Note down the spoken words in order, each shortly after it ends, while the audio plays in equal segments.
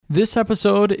This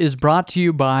episode is brought to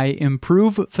you by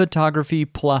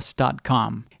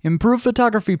ImprovePhotographyPlus.com. Improve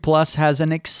Photography Plus has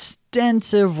an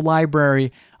extensive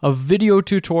library of video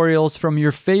tutorials from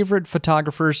your favorite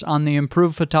photographers on the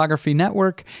Improve Photography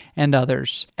Network and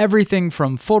others. Everything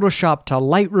from Photoshop to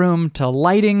Lightroom to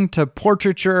lighting to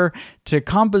portraiture to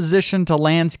composition to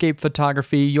landscape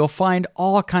photography, you'll find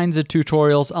all kinds of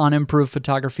tutorials on Improve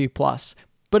Photography Plus.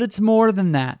 But it's more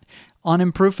than that. On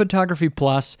Improve Photography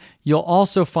Plus, you'll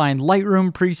also find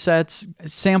Lightroom presets,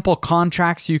 sample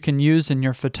contracts you can use in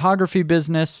your photography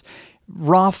business,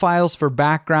 raw files for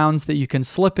backgrounds that you can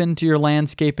slip into your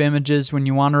landscape images when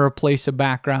you want to replace a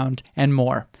background, and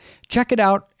more. Check it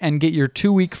out and get your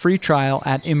 2-week free trial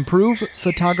at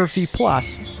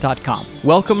ImprovePhotographyPlus.com.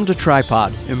 Welcome to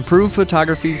Tripod, Improve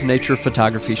Photography's nature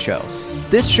photography show.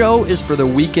 This show is for the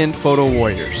weekend photo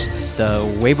warriors,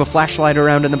 the wave a flashlight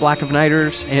around in the black of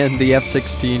nighters, and the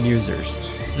F-16 users.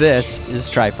 This is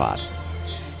Tripod.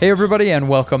 Hey everybody, and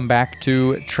welcome back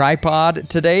to Tripod.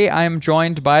 Today I am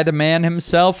joined by the man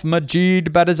himself,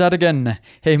 Majid Badazadgan.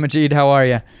 Hey Majid, how are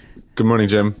you? Good morning,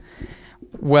 Jim.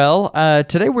 Well,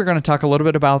 today we're going to talk a little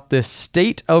bit about the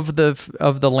state of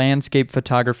the landscape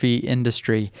photography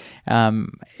industry.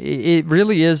 It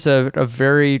really is a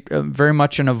very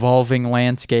much an evolving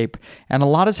landscape, and a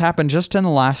lot has happened just in the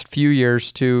last few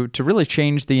years to really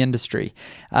change the industry.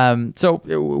 So,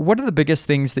 what are the biggest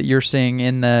things that you're seeing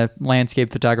in the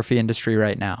landscape photography industry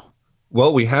right now?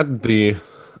 Well, we had the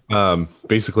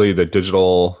basically the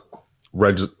digital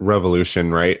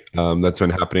revolution, right? That's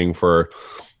been happening for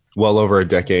well over a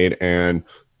decade, and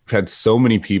we've had so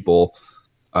many people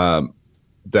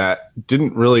that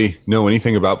didn't really know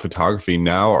anything about photography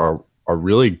now are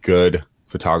really good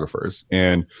photographers,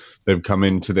 and they've come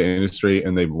into the industry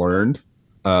and they've learned.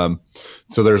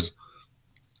 So there's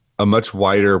a much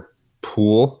wider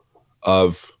pool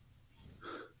of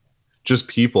just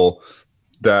people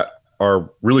that are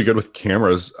really good with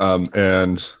cameras,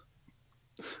 and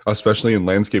especially in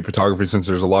landscape photography, since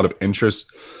there's a lot of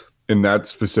interest in that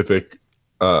specific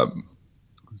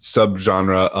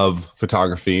subgenre of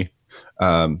photography.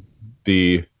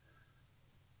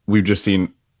 We've just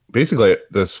seen basically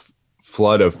this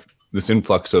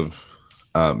influx of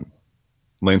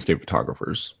landscape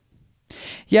photographers.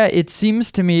 Yeah, it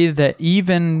seems to me that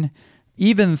even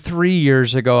 3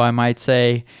 years ago, I might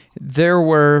say, there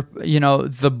were,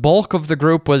 the bulk of the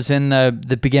group was in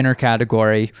the beginner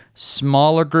category,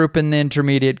 smaller group in the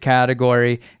intermediate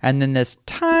category, and then this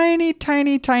tiny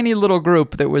little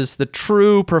group that was the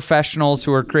true professionals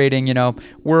who are creating,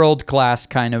 world-class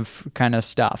kind of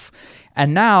stuff.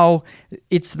 And now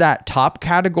it's that top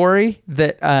category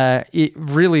that it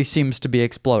really seems to be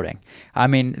exploding. I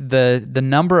mean, the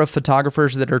number of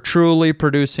photographers that are truly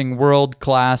producing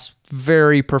world-class,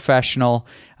 very professional,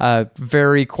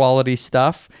 very quality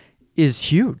stuff is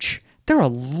huge. There are a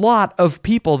lot of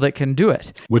people that can do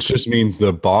it. Which just means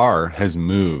the bar has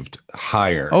moved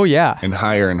higher. Oh, yeah. And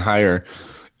higher and higher.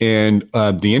 And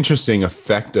the interesting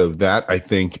effect of that, I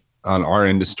think, on our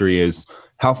industry is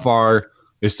how far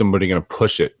is somebody going to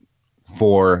push it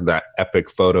for that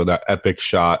epic photo, that epic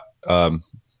shot,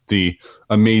 the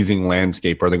amazing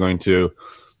landscape? Are they going to,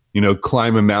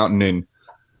 climb a mountain in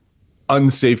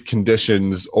unsafe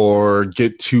conditions, or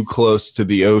get too close to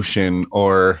the ocean,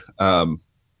 or,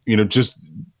 just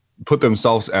put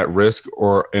themselves at risk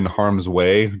or in harm's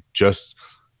way just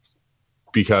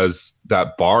because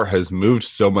that bar has moved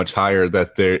so much higher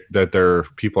that their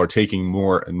people are taking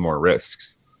more and more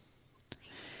risks?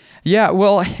 Yeah,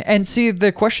 well, and see,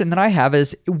 the question that I have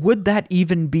is, would that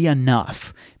even be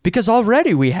enough? Because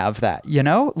already we have that,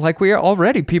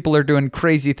 people are doing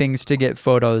crazy things to get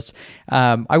photos.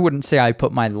 I wouldn't say I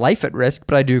put my life at risk,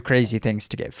 but I do crazy things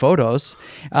to get photos.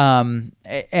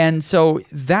 And so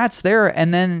that's there.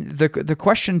 And then the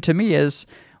question to me is,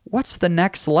 what's the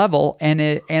next level?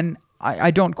 And I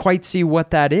don't quite see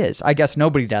what that is. I guess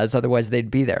nobody does, otherwise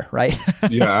they'd be there, right?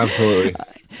 Yeah, absolutely.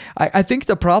 I think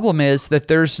the problem is that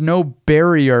there's no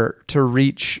barrier to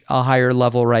reach a higher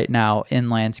level right now in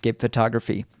landscape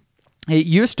photography. It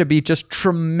used to be just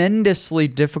tremendously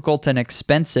difficult and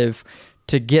expensive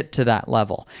to get to that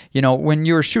level. When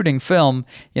you were shooting film,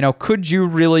 could you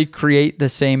really create the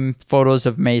same photos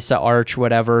of Mesa Arch,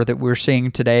 whatever, that we're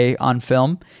seeing today on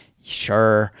film?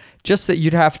 Sure. just that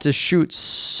you'd have to shoot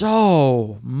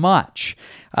so much.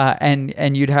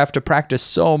 And you'd have to practice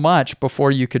so much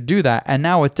before you could do that. And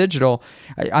now with digital,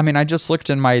 I mean, I just looked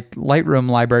in my Lightroom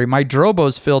library. My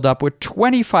Drobo's filled up with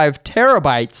 25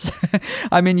 terabytes.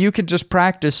 I mean, you could just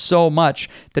practice so much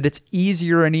that it's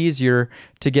easier and easier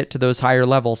to get to those higher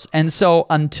levels. And so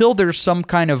until there's some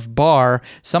kind of bar,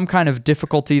 some kind of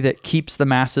difficulty that keeps the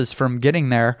masses from getting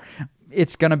there,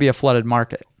 it's going to be a flooded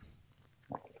market.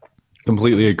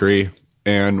 Completely agree.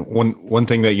 And one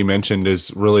thing that you mentioned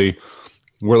is really,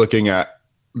 we're looking at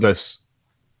this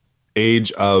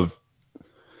age of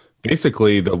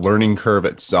basically the learning curve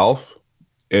itself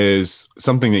is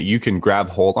something that you can grab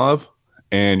hold of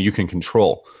and you can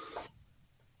control.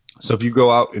 So if you go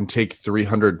out and take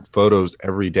 300 photos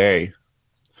every day,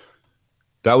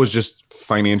 that was just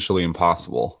financially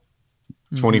impossible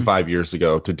 25 years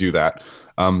ago to do that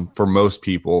for most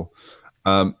people.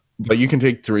 But you can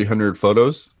take 300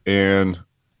 photos and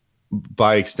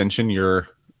by extension, you're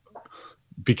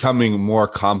becoming more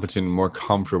competent, more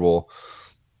comfortable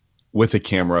with a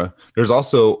camera. There's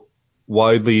also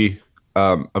widely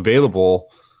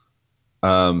available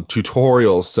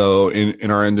tutorials. So in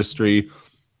our industry,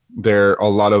 there are a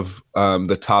lot of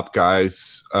the top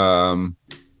guys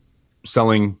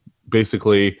selling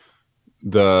basically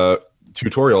the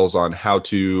tutorials on how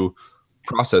to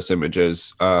process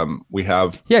images. We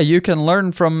have... Yeah, you can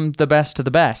learn from the best of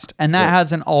the best. And that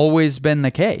hasn't always been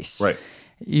the case. Right.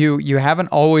 You haven't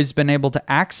always been able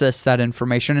to access that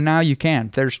information, and now you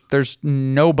can. There's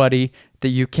nobody that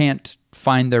you can't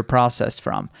find their process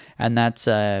from, and that's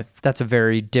a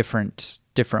very different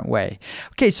way.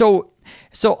 Okay, so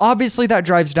obviously that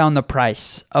drives down the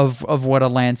price of what a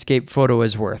landscape photo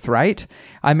is worth, right?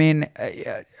 I mean,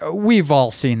 we've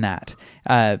all seen that.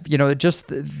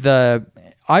 Just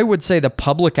I would say the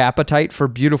public appetite for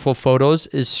beautiful photos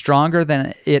is stronger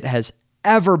than it has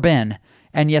ever been.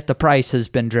 And yet the price has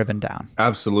been driven down.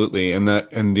 Absolutely. And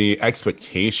the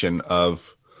expectation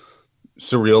of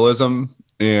surrealism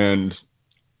and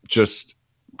just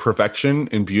perfection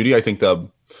and beauty. I think the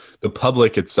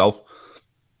public itself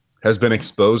has been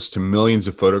exposed to millions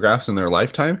of photographs in their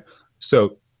lifetime.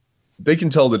 So they can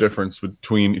tell the difference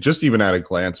between, just even at a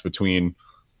glance, between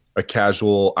a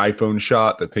casual iPhone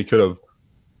shot that they could have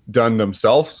done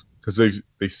themselves because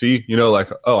they see, like,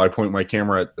 oh, I point my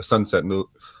camera at the sunset and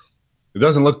it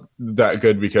doesn't look that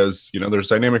good because, there's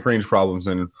dynamic range problems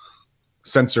and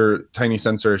tiny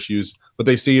sensor issues, but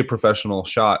they see a professional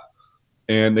shot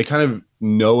and they kind of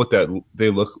know what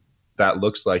that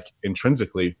looks like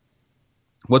intrinsically.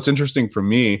 What's interesting for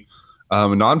me,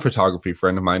 a non-photography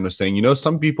friend of mine was saying,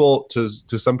 some people, to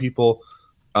some people,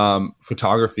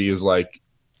 photography is like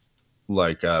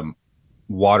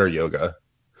water yoga.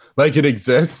 Like it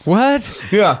exists. What?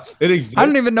 Yeah, it exists. I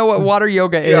don't even know what water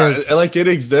yoga is. Like it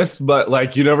exists, but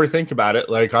like you never think about it.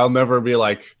 Like I'll never be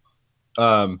like,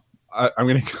 I'm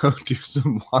gonna go do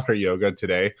some water yoga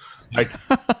today. Like,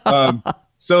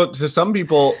 so to some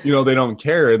people, they don't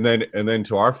care, and then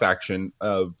to our faction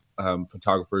of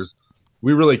photographers,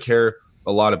 we really care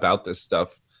a lot about this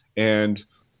stuff, and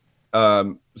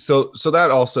so that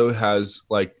also has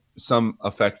like some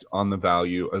effect on the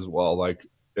value as well. Like,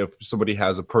 if somebody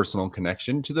has a personal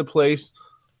connection to the place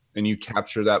and you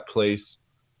capture that place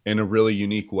in a really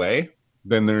unique way,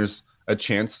 then there's a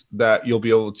chance that you'll be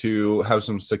able to have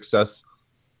some success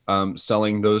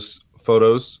selling those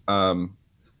photos.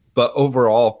 But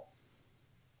overall,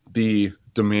 the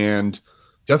demand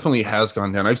definitely has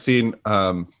gone down. I've seen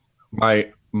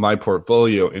my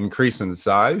portfolio increase in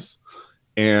size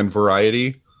and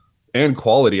variety and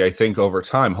quality, I think, over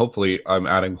time. Hopefully I'm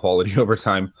adding quality over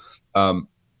time.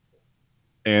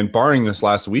 And barring this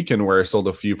last weekend where I sold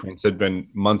a few prints, had been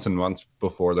months and months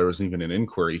before there was even an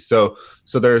inquiry. So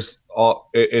there's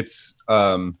it's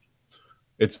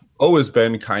always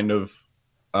been kind of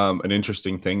an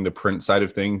interesting thing, the print side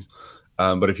of things.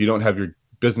 But if you don't have your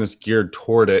business geared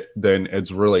toward it, then it's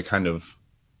really kind of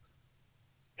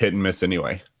hit and miss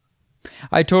anyway.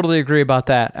 I totally agree about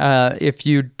that. If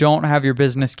you don't have your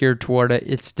business geared toward it,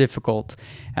 it's difficult.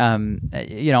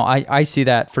 I see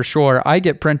that for sure. I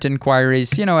get print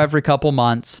inquiries, every couple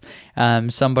months.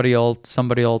 Somebody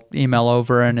will email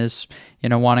over and is,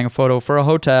 wanting a photo for a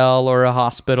hotel or a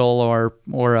hospital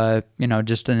or a,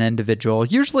 just an individual.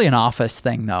 Usually an office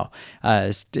thing though,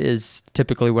 is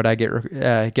typically what I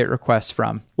get requests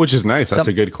from. Which is nice. That's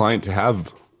a good client to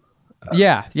have.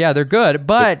 Yeah, they're good.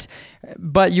 But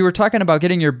you were talking about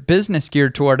getting your business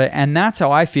geared toward it, and that's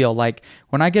how I feel. Like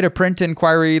when I get a print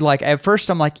inquiry, like at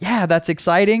first I'm like, yeah, that's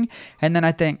exciting. And then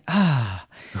I think,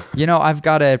 I've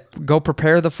got to go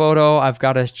prepare the photo. I've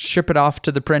got to ship it off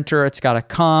to the printer. It's got to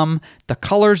come. The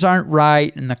colors aren't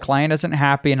right and the client isn't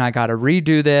happy and I got to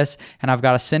redo this and I've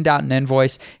got to send out an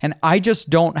invoice. And I just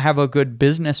don't have a good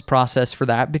business process for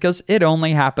that because it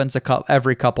only happens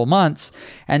every couple months.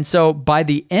 And so by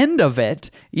the end of it,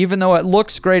 even though it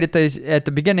looks great at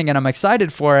the beginning and I'm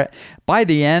excited for it, by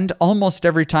the end, almost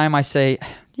every time I say,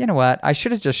 you know what? I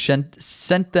should have just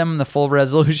sent them the full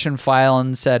resolution file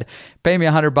and said, pay me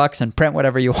 $100 and print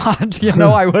whatever you want.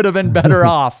 I would have been better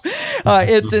off.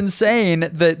 It's insane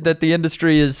that the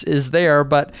industry is there,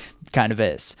 but kind of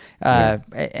is.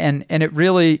 And it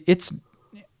really,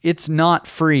 it's not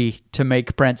free to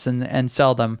make prints and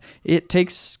sell them. It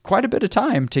takes quite a bit of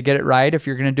time to get it right if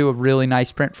you're going to do a really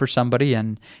nice print for somebody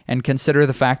and consider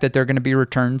the fact that there are going to be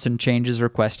returns and changes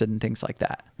requested and things like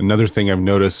that. Another thing I've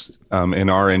noticed in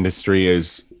our industry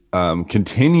is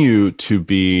continue to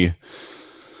be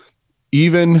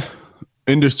even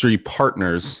industry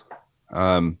partners,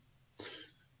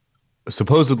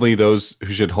 supposedly those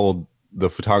who should hold the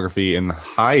photography in the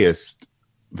highest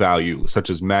value, such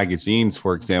as magazines,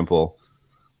 for example,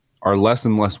 are less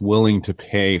and less willing to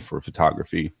pay for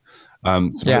photography.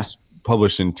 I was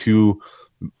published in 2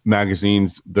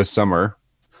 magazines this summer,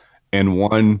 and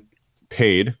one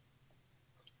paid,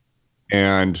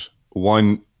 and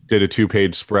one did a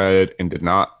 2-page spread and did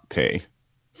not pay.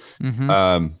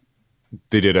 Mm-hmm.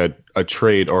 They did a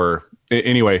trade, or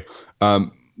anyway,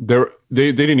 they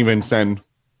didn't even send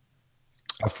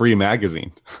a free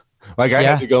magazine. Like I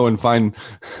had to go and find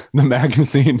the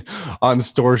magazine on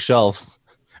store shelves,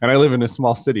 and I live in a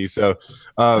small city, so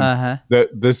that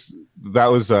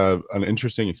was an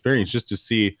interesting experience just to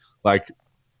see like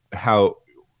how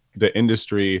the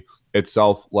industry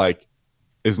itself like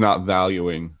is not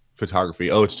valuing photography.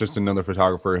 Oh, it's just another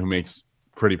photographer who makes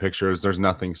pretty pictures. There's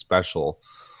nothing special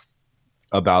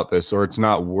about this, or it's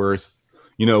not worth.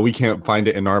 We can't find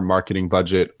it in our marketing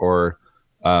budget or.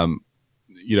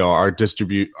 Our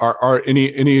our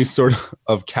any sort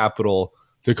of capital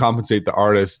to compensate the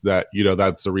artist that,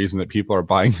 that's the reason that people are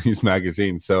buying these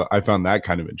magazines. So I found that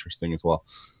kind of interesting as well.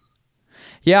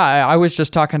 Yeah, I was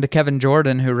just talking to Kevin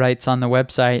Jordan, who writes on the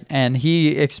website, and he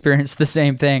experienced the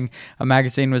same thing. A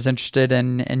magazine was interested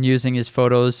in using his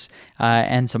photos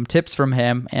and some tips from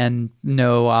him, and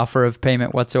no offer of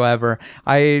payment whatsoever.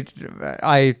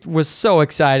 I was so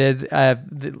excited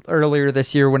earlier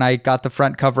this year when I got the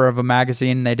front cover of a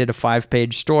magazine. They did a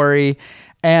 5-page story,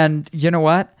 and you know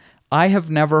what? I have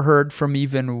never heard from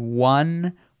even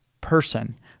one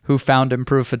person who found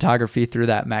improved photography through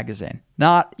that magazine.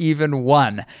 Not even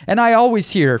one. And I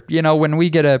always hear, when we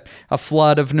get a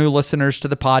flood of new listeners to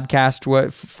the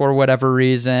podcast for whatever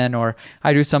reason, or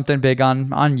I do something big on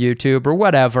YouTube or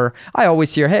whatever, I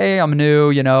always hear, hey, I'm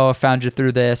new, I found you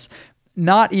through this.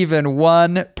 Not even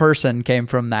one person came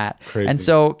from that. Crazy. And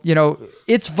so,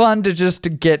 it's fun to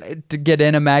just get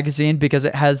in a magazine because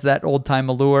it has that old time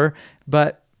allure,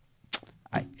 but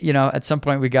at some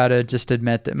point we got to just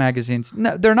admit that magazines,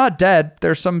 no, they're not dead.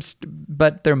 There's some,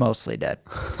 but they're mostly dead.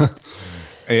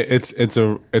 It's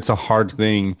a hard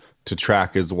thing to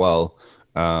track as well.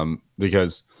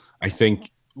 Because I think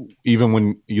even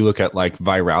when you look at like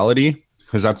virality,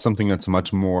 because that's something that's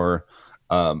much more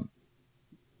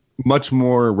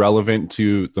relevant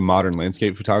to the modern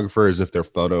landscape photographer, is if their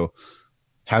photo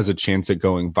has a chance at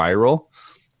going viral.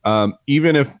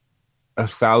 Even if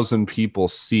 1,000 people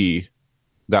see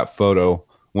that photo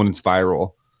when it's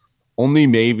viral, only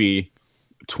maybe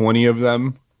 20 of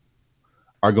them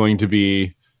are going to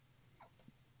be,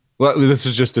 well, this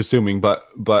is just assuming, but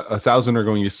 1,000 are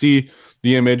going to see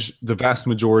the image. The vast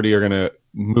majority are going to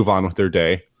move on with their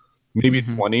day. Maybe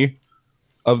 20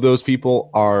 of those people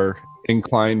are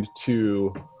inclined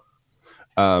to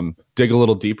dig a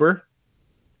little deeper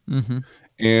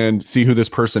and see who this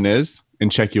person is and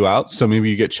check you out. So maybe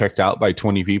you get checked out by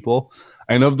 20 people.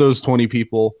 And of those 20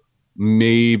 people,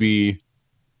 maybe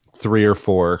 3 or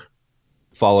 4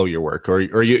 follow your work, or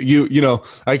you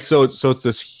like, so it's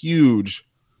this huge,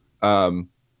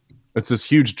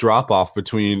 drop off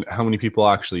between how many people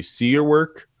actually see your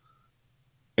work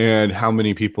and how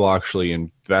many people actually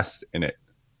invest in it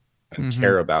and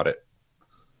care about it.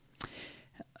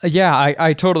 Yeah,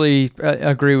 I totally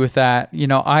agree with that.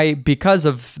 Because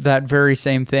of that very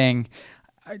same thing,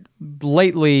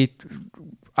 lately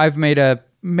I've made a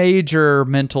major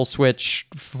mental switch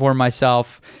for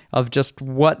myself of just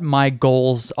what my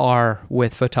goals are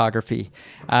with photography.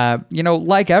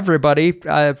 Like everybody,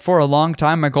 for a long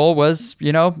time, my goal was,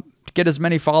 to get as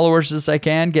many followers as I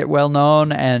can, get well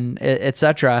known, and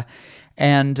etc.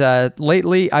 And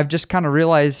lately, I've just kind of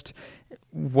realized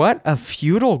what a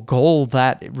futile goal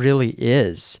that really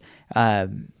is.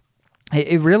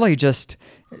 It really just,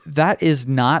 that is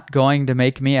not going to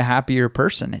make me a happier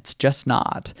person. It's just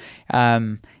not.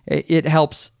 It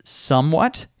helps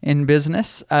somewhat in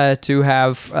business to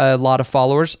have a lot of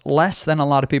followers, less than a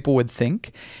lot of people would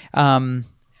think.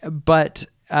 But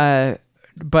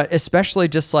especially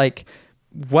just like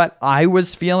what I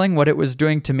was feeling, what it was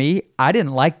doing to me, I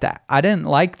didn't like that. I didn't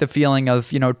like the feeling of,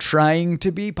 trying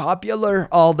to be popular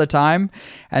all the time.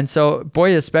 And so,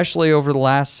 boy, especially over the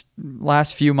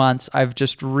last few months, I've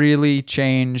just really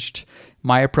changed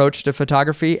my approach to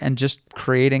photography and just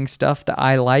creating stuff that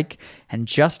I like and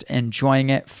just enjoying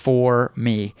it for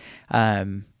me.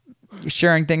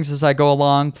 Sharing things as I go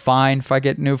along, fine. If I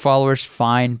get new followers,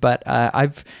 fine. But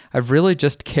I've really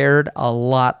just cared a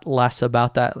lot less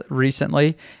about that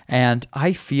recently, and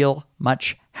I feel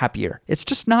much happier. It's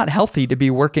just not healthy to be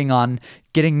working on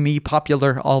getting me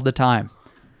popular all the time.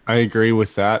 I agree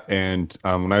with that. And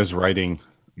when I was writing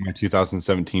my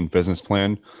 2017 business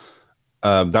plan,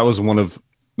 that was one of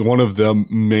the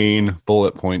main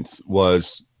bullet points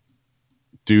was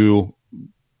do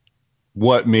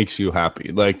what makes you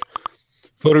happy. Like,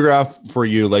 photograph for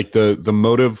you, like the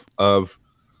motive of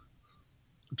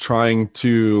trying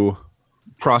to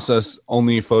process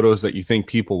only photos that you think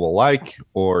people will like,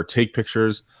 or take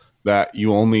pictures that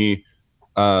you only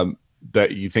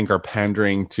that you think are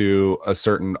pandering to a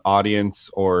certain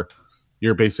audience, or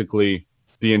you're basically,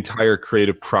 the entire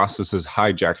creative process is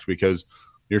hijacked because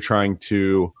you're trying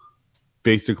to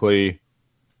basically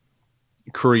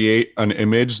create an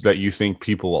image that you think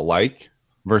people will like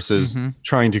versus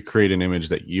trying to create an image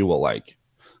that you will like.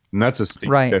 And that's a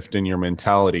shift in your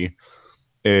mentality,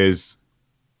 is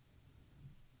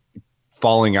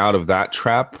falling out of that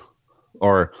trap,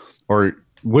 or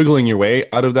wiggling your way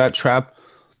out of that trap,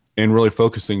 and really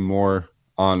focusing more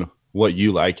on what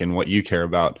you like and what you care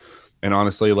about. And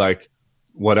honestly, like,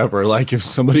 whatever, like, if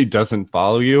somebody doesn't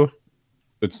follow you,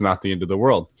 it's not the end of the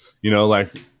world,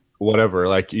 like, whatever,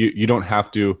 like, you don't have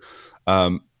to,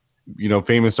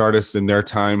 famous artists in their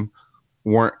time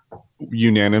weren't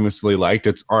unanimously liked.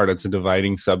 It's art. It's a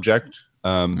dividing subject.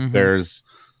 There's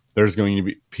going to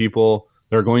be people,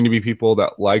 there are going to be people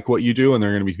that like what you do, and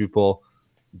there are going to be people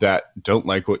that don't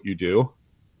like what you do.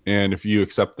 And if you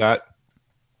accept that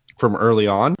from early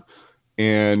on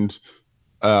and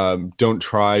don't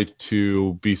try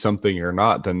to be something you're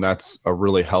not, then that's a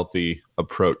really healthy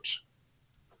approach.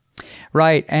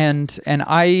 Right. And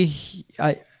I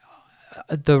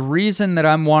the reason that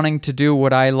I'm wanting to do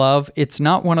what I love, it's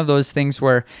not one of those things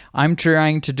where I'm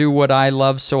trying to do what I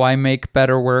love so I make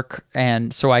better work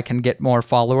and so I can get more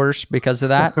followers because of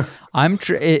that.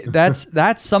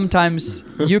 That's sometimes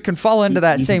you can fall into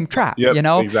that same trap. Yep,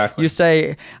 exactly. You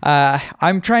say,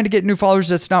 I'm trying to get new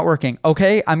followers. It's not working.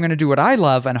 Okay, I'm going to do what I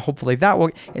love and hopefully that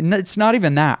will. And it's not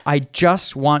even that. I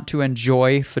just want to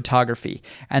enjoy photography.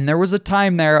 And there was a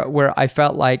time there where I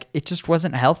felt like it just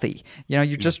wasn't healthy. You're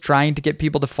just trying to get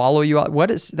people to follow you.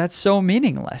 That's so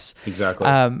meaningless. Exactly.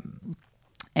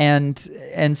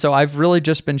 And so I've really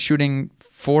just been shooting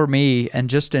for me and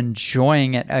just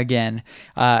enjoying it again.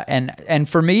 And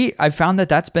for me, I've found that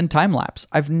that's been time lapse.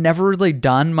 I've never really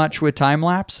done much with time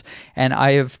lapse, and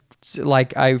I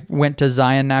went to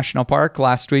Zion National Park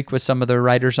last week with some of the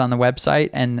writers on the website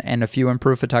and a few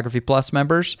Improve Photography Plus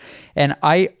members, and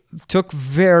I took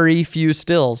very few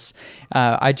stills.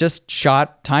 I just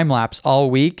shot time lapse all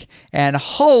week, and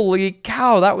holy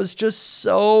cow, that was just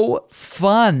so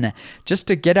fun just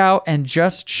to get out and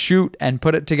just shoot and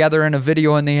put it together in a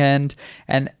video in the end.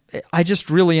 And I just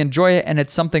really enjoy it, and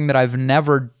it's something that I've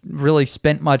never really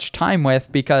spent much time with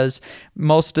because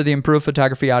most of the Improved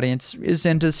Photography audience is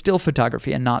into still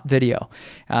photography and not video.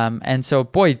 And so,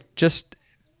 boy, just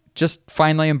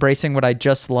finally embracing what I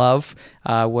just love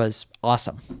was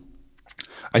awesome.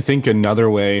 I think another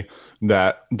way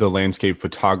that the landscape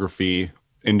photography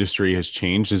industry has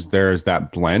changed is there is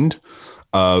that blend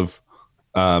of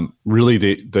really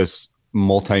this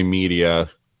multimedia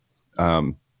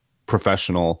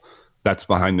professional that's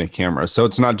behind the camera. So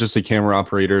it's not just a camera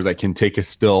operator that can take a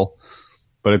still,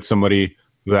 but it's somebody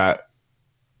that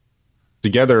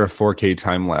together a 4K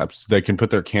time lapse that can put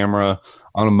their camera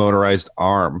on a motorized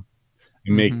arm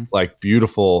and make like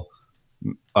beautiful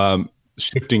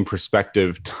shifting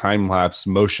perspective time lapse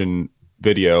motion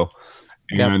video.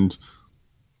 And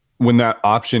when that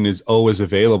option is always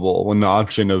available, when the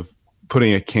option of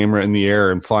putting a camera in the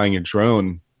air and flying a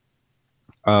drone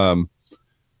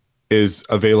is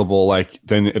available, like,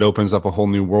 then it opens up a whole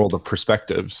new world of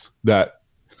perspectives that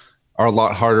are a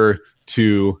lot harder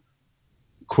to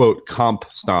quote comp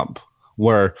stomp,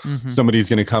 where somebody's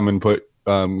going to come and put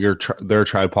their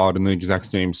tripod in the exact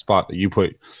same spot that you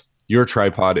put your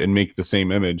tripod and make the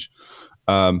same image.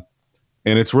 And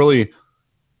it's really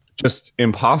just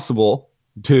impossible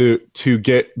to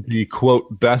get the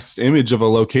quote best image of a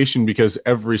location, because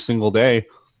every single day,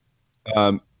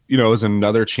 is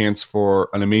another chance for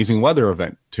an amazing weather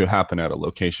event to happen at a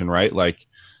location, right? Like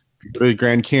if you go to the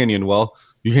Grand Canyon, well,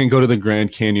 you can go to the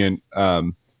Grand Canyon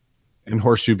in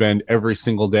Horseshoe Bend every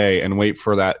single day and wait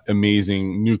for that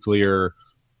amazing nuclear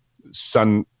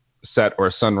sunset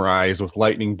or sunrise with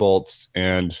lightning bolts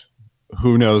and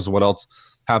who knows what else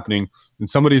happening. And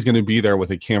somebody's going to be there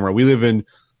with a camera. We live in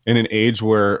an age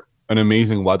where an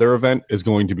amazing weather event is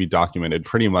going to be documented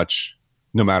pretty much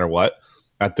no matter what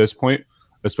at this point,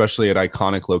 especially at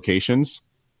iconic locations.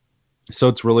 So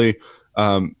it's really,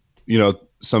 a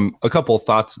couple of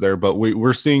thoughts there, but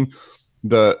we're seeing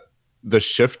the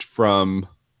shift from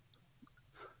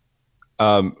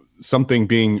something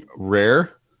being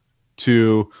rare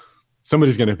to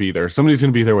somebody's going to be there. Somebody's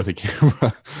going to be there with a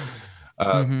camera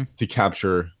to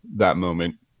capture that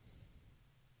moment.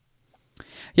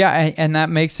 Yeah, and that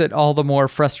makes it all the more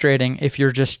frustrating if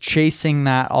you're just chasing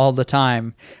that all the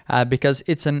time, because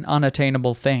it's an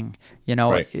unattainable thing.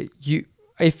 Right.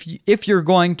 If you're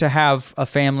going to have a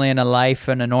family and a life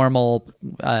and a normal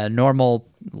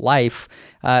life,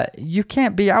 you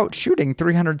can't be out shooting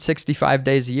 365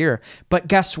 days a year. But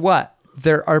guess what?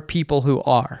 There are people who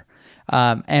are.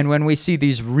 And when we see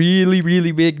these really,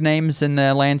 really big names in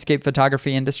the landscape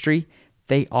photography industry,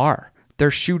 they're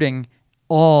shooting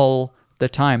all the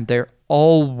time. They're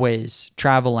always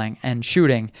traveling and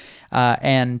shooting,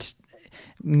 and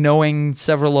knowing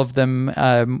several of them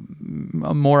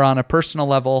more on a personal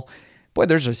level, boy,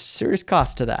 there's a serious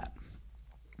cost to that.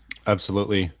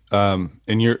 Absolutely. And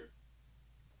it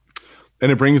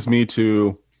brings me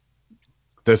to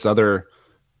this other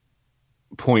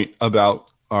point about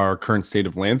our current state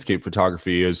of landscape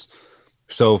photography is,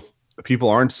 so if people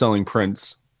aren't selling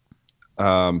prints,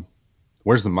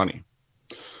 where's the money?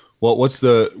 Well, what's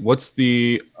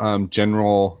the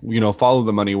general, follow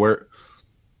the money, where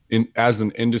as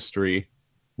an industry,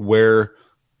 where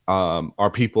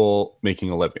are people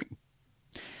making a living?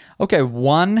 Okay,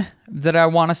 one that I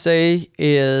want to say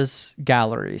is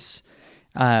galleries.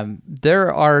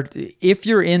 If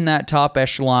you're in that top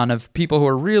echelon of people who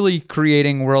are really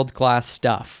creating world-class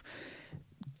stuff,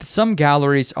 some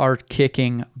galleries are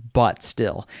kicking butt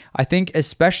still. I think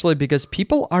especially because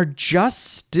people are just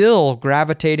still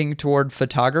gravitating toward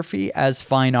photography as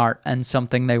fine art and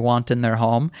something they want in their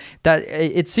home. That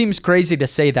it seems crazy to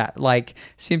say that.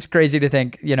 Seems crazy to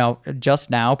think, just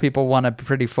now people want a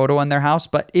pretty photo in their house,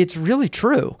 but it's really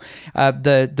true.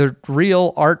 The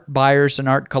real art buyers and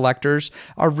art collectors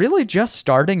are really just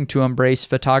starting to embrace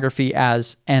photography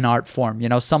as an art form,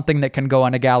 something that can go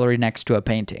in a gallery next to a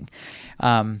painting.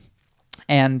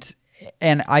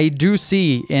 And I do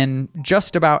see in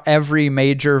just about every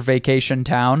major vacation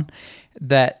town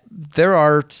that there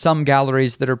are some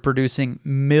galleries that are producing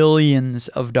millions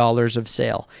of dollars of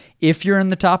sale. If you're in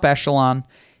the top echelon,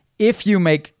 if you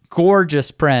make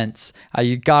gorgeous prints,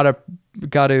 you gotta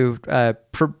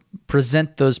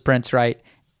present those prints right,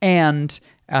 and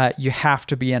you have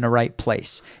to be in a right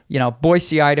place.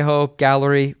 Boise, Idaho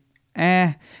gallery,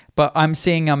 but I'm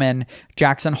seeing them in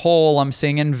Jackson Hole. I'm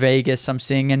seeing in Vegas. I'm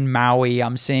seeing in Maui.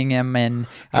 I'm seeing them in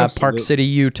Park City,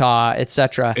 Utah,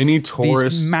 etc.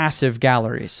 These massive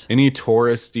galleries. Any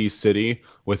touristy city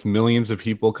with millions of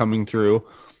people coming through,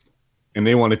 and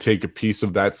they want to take a piece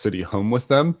of that city home with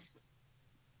them.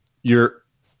 Your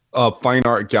fine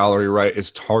art gallery, right,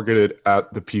 is targeted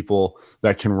at the people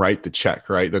that can write the check,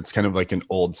 right? That's kind of like an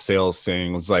old sales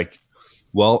thing. It's like,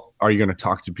 well, are you going to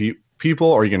talk to people,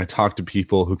 or are you going to talk to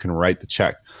people who can write the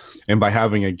check? And by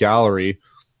having a gallery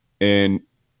in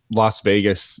Las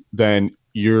Vegas, then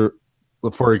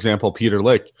for example, Peter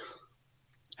Lik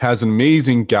has an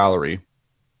amazing gallery,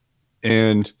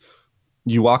 and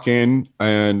you walk in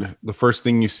and the first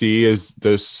thing you see is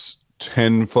this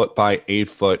 10-foot by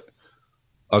 8-foot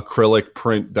acrylic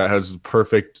print that has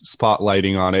perfect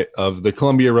spotlighting on it of the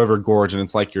Columbia River Gorge. And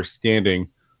it's like you're standing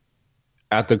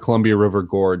at the Columbia River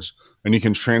Gorge, and you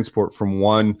can transport from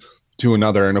one to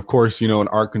another. And of course, an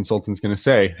art consultant's going to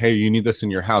say, hey, you need this in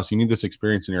your house. You need this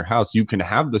experience in your house. You can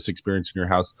have this experience in your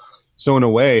house. So in a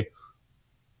way,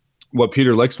 what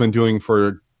Peter Lik's been doing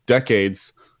for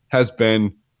decades has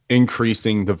been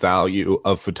increasing the value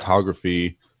of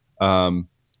photography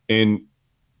in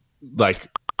like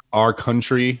our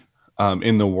country,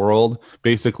 in the world,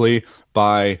 basically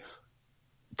by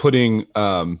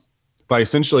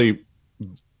essentially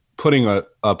putting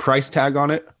a price tag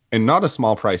on it, and not a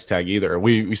small price tag either.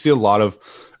 We see a lot of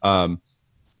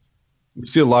we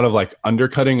see a lot of like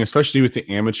undercutting, especially with the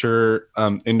amateur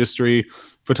industry,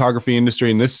 photography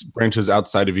industry, and this branches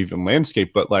outside of even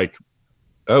landscape. But like,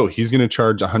 oh, he's going to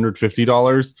charge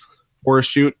 $150 for a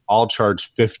shoot. I'll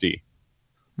charge 50.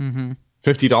 Mm-hmm.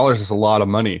 $50 is a lot of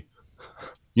money,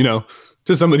 you know,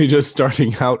 to somebody just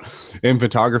starting out in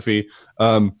photography.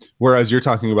 Whereas you're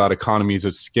talking about economies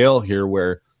of scale here,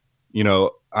 where, you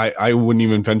know, I wouldn't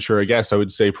even venture a guess. I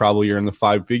would say probably you're in the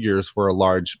 5 figures for a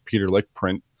large Peter Lik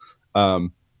print.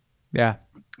 Yeah.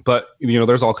 But, you know,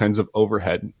 there's all kinds of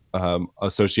overhead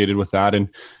associated with that.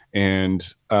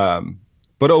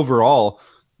 But overall,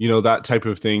 you know, that type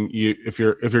of thing, if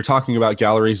you're talking about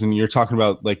galleries and you're talking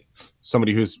about like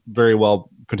somebody who's very well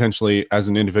potentially as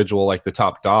an individual, like the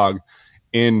top dog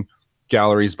in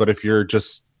galleries, but if you're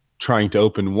just trying to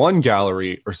open one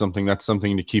gallery or something, that's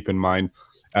something to keep in mind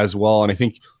as well. And I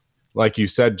think, like you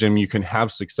said, Jim, you can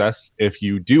have success if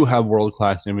you do have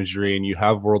world-class imagery and you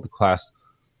have world-class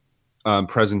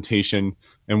presentation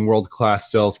and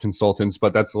world-class sales consultants,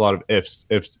 but that's a lot of ifs.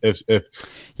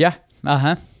 Yeah.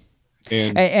 Uh-huh.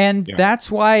 And yeah.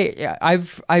 that's why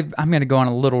I'm going to go on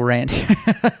a little rant.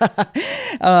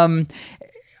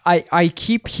 I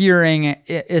keep hearing,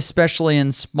 especially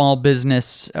in small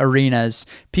business arenas,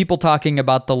 people talking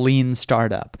about the lean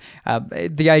startup.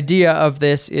 The idea of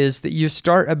this is that you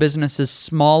start a business as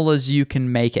small as you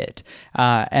can make it,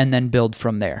 and then build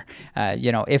from there.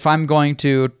 You know, if I'm going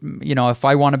to, you know, if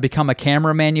I want to become a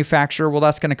camera manufacturer, well,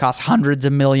 that's going to cost hundreds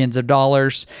of millions of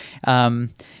dollars.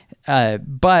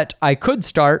 But I could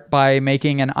start by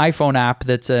making an iPhone app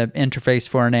that's an interface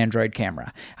for an Android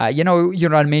camera. You know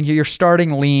what I mean? You're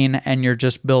starting lean and you're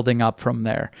just building up from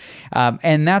there.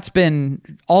 And that's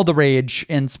been all the rage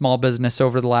in small business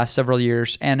over the last several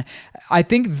years. And I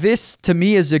think this, to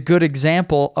me, is a good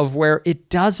example of where it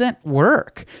doesn't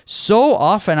work. So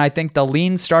often, I think the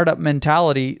lean startup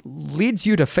mentality leads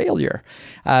you to failure.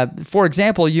 For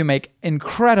example, you make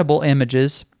incredible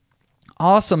images,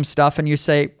 awesome stuff, and you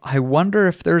say, I wonder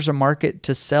if there's a market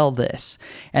to sell this.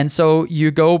 And so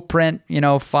you go print, you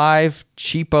know, 5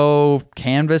 cheapo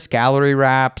canvas gallery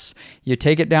wraps, you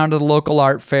take it down to the local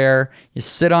art fair, you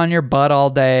sit on your butt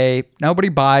all day, nobody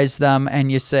buys them,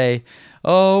 and you say,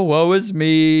 oh, woe is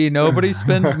me, nobody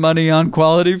spends money on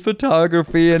quality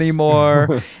photography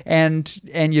anymore, and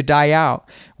you die out.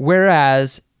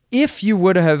 Whereas if you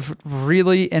would have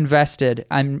really invested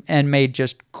and made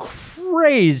just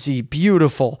crazy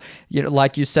beautiful, you know,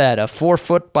 like you said, a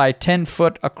 4-foot by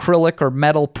 10-foot acrylic or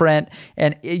metal print,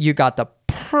 and you got the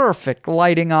perfect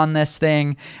lighting on this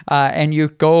thing, and you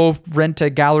go rent a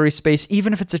gallery space,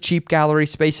 even if it's a cheap gallery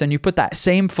space, and you put that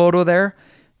same photo there,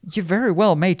 you very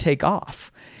well may take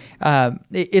off.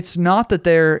 It's not that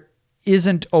there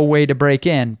isn't a way to break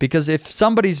in, because if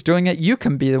somebody's doing it, you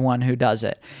can be the one who does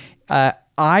it.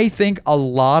 I think a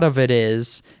lot of it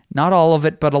is, not all of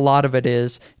it, but a lot of it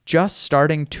is just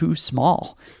starting too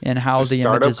small in how the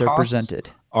images are presented.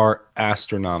 Are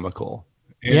astronomical.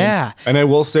 And I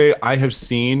will say, I have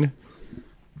seen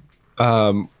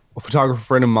a photographer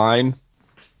friend of mine,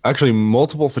 actually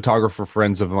multiple photographer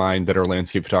friends of mine that are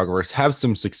landscape photographers, have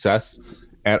some success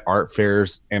at art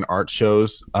fairs and art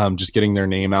shows, just getting their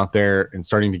name out there and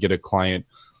starting to get a client.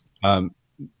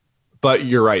 But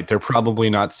you're right. They're probably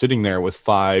not sitting there with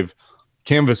 5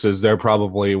 canvases. They're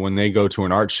probably, when they go to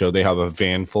an art show, they have a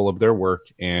van full of their work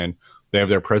and they have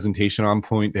their presentation on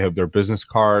point. They have their business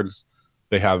cards.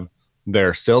 They have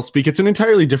their sales speak. It's an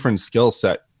entirely different skill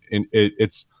set. And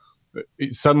it's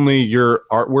suddenly your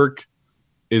artwork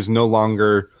is no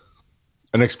longer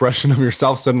an expression of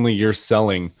yourself. Suddenly you're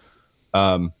selling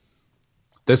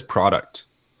this product.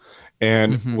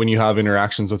 And when you have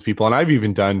interactions with people, and I've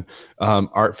even done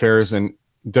art fairs, and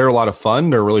they're a lot of fun.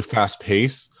 They're really fast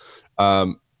paced.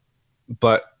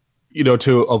 But, you know,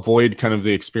 to avoid kind of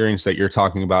the experience that you're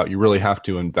talking about, you really have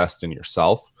to invest in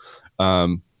yourself,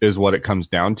 is what it comes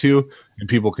down to. And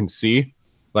people can see,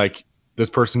 like,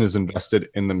 this person is invested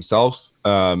in themselves.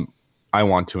 I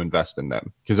want to invest in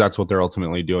them, because that's what they're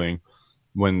ultimately doing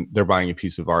when they're buying a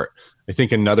piece of art. I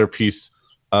think another piece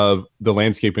of the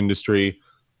landscape industry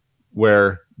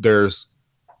where there's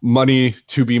money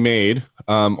to be made,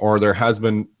 or there has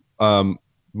been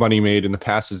money made in the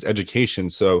past, is education.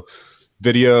 So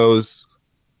videos,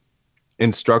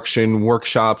 instruction,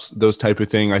 workshops, those type of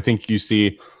thing. I think you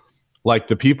see, like,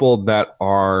 the people that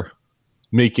are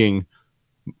making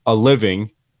a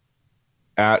living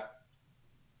at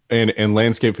and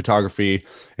landscape photography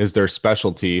is their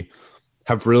specialty,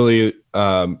 have really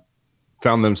found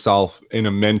themselves in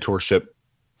a mentorship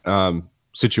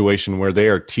situation where they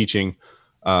are teaching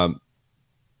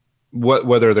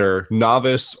whether they're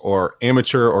novice or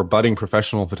amateur or budding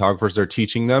professional photographers, they're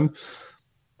teaching them.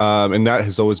 And that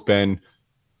has always been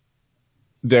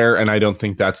there. And I don't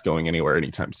think that's going anywhere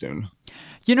anytime soon.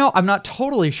 I'm not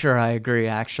totally sure I agree,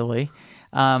 actually.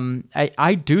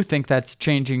 I do think that's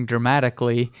changing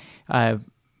dramatically.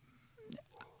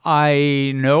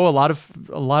 I know a lot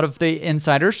of the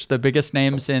insiders, the biggest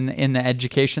names in the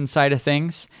education side of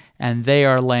things, and they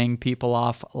are laying people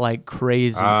off like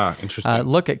crazy. Interesting.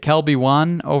 Look at Kelby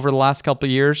One over the last couple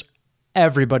of years.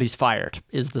 Everybody's fired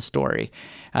is the story.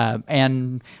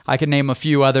 And I can name a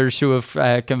few others who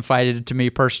have confided to me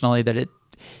personally that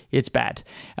it's bad.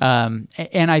 And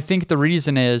I think the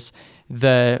reason is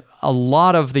a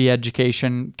lot of the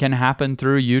education can happen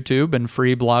through YouTube and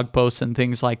free blog posts and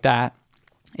things like that.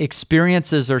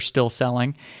 Experiences are still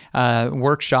selling,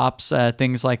 workshops,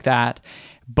 things like that.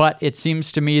 But it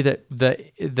seems to me that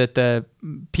the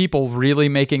people really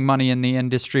making money in the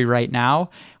industry right now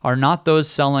are not those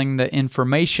selling the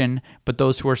information, but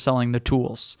those who are selling the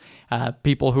tools.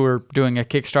 People who are doing a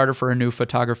Kickstarter for a new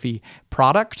photography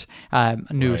product,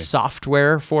 new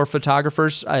software for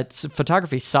photographers.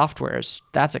 Photography software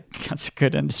that's a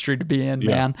good industry to be in,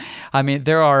 man. I mean,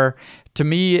 to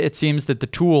me, it seems that the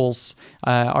tools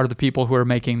are the people who are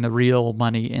making the real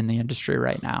money in the industry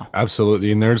right now.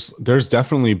 Absolutely. And there's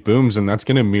definitely booms, and that's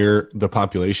going to mirror the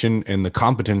population and the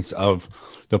competence of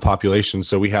the population.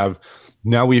 So we've had,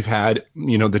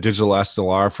 the digital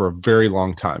SLR for a very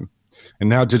long time. And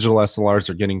now digital SLRs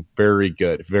are getting very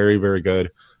good, very, very good,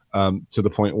 to the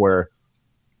point where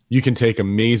you can take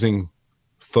amazing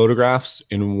photographs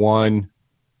in one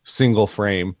single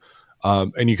frame.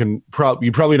 And you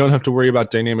probably don't have to worry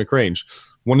about dynamic range.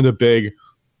 One of the big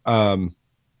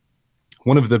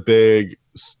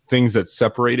things that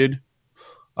separated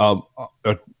a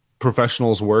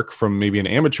professional's work from maybe an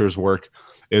amateur's work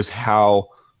is how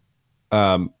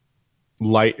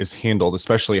light is handled,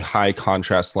 especially high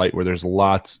contrast light, where there's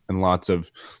lots and lots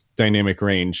of dynamic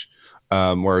range,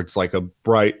 where it's like a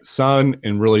bright sun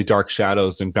and really dark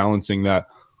shadows and balancing that.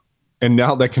 And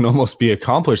now that can almost be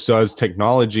accomplished. So as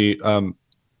technology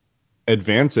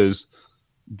advances,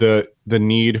 the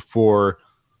need for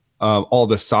all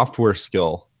the software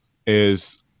skill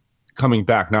is coming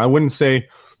back. Now, I wouldn't say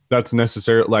that's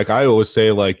necessary. Like I always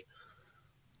say, like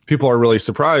people are really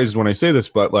surprised when I say this,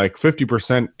 but like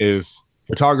 50% is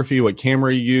photography, what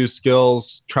camera you use,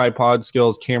 skills, tripod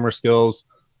skills, camera skills,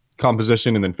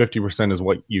 composition, and then 50% is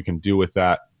what you can do with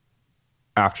that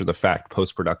after the fact,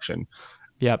 post-production.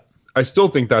 Yep. I still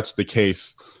think that's the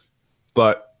case,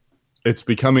 but it's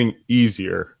becoming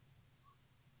easier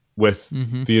with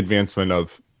the advancement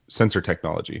of sensor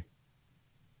technology.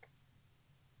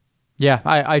 Yeah,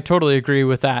 I totally agree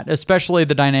with that, especially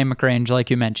the dynamic range, like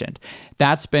you mentioned.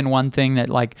 That's been one thing that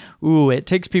it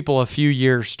takes people a few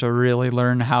years to really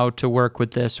learn how to work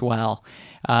with this well.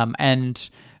 And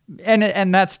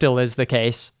that still is the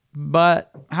case.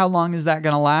 But how long is that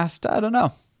going to last? I don't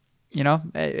know.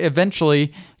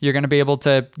 Eventually you're going to be able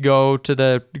to go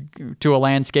to a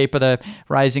landscape of the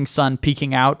rising sun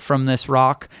peeking out from this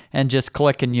rock and just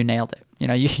click and you nailed it.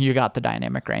 You got the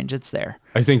dynamic range. It's there.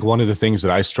 I think one of the things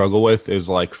that I struggle with is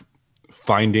like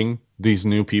finding these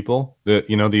new people that,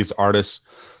 these artists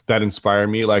that inspire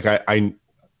me. Like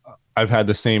I've had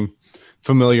the same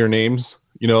familiar names,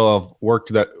 of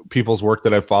people's work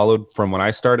that I followed from when I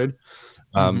started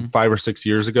 5 or 6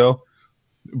 years ago.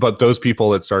 But those people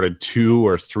that started 2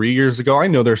 or 3 years ago, I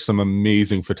know there's some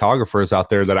amazing photographers out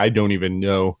there that I don't even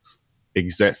know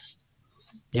exist.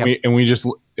 Yep.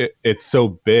 It's so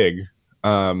big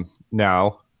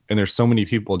now, and there's so many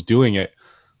people doing it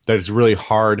that it's really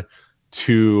hard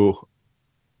to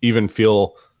even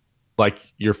feel like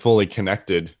you're fully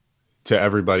connected to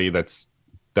everybody that's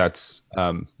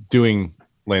doing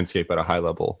landscape at a high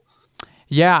level.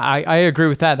 Yeah, I agree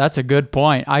with that. That's a good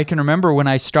point. I can remember when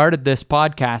I started this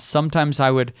podcast, sometimes I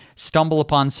would stumble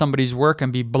upon somebody's work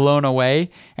and be blown away.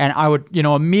 And I would,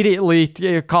 immediately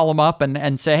call them up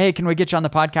and say, hey, can we get you on the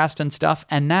podcast and stuff?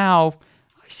 And now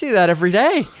I see that every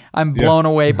day. I'm blown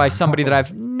away by somebody that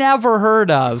I've never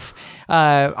heard of.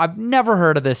 I've never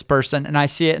heard of this person. And I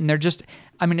see it and they're just...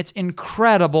 it's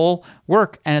incredible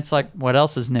work. And it's like, what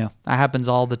else is new? That happens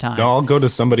all the time. No, I'll go to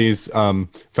somebody's, in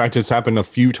fact, it's happened a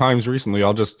few times recently.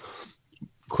 I'll just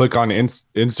click on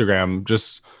Instagram,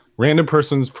 just random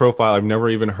person's profile I've never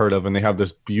even heard of. And they have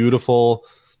this beautiful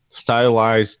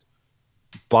stylized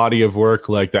body of work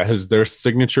like that has their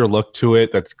signature look to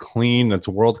it. That's clean. That's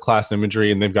world-class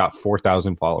imagery. And they've got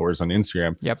 4,000 followers on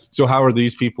Instagram. Yep. So how are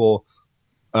these people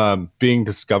being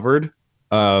discovered?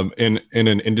 In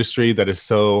an industry that is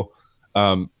so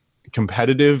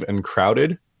competitive and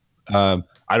crowded,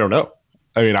 I don't know.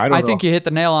 I mean, I don't know. I think you hit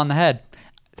the nail on the head.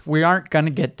 We aren't going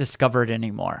to get discovered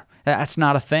anymore. That's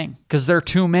not a thing because there are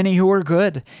too many who are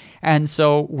good. And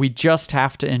so we just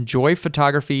have to enjoy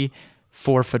photography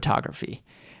for photography.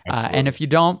 And if you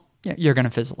don't, you're going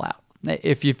to fizzle out.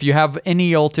 If you have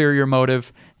any ulterior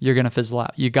motive, you're going to fizzle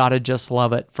out. You got to just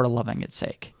love it for loving its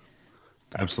sake.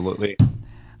 Absolutely.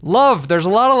 Love. There's a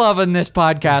lot of love in this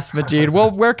podcast, Majid.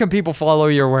 Well, where can people follow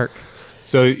your work?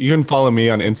 So you can follow me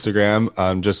on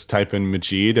Instagram. Just type in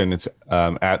Majid, and it's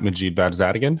at Majid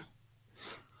Badzadigan.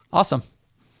 Awesome.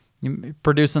 You're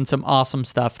producing some awesome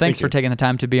stuff. Thanks for taking the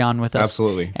time to be on with us.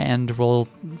 Absolutely. And we'll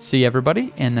see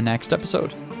everybody in the next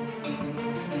episode.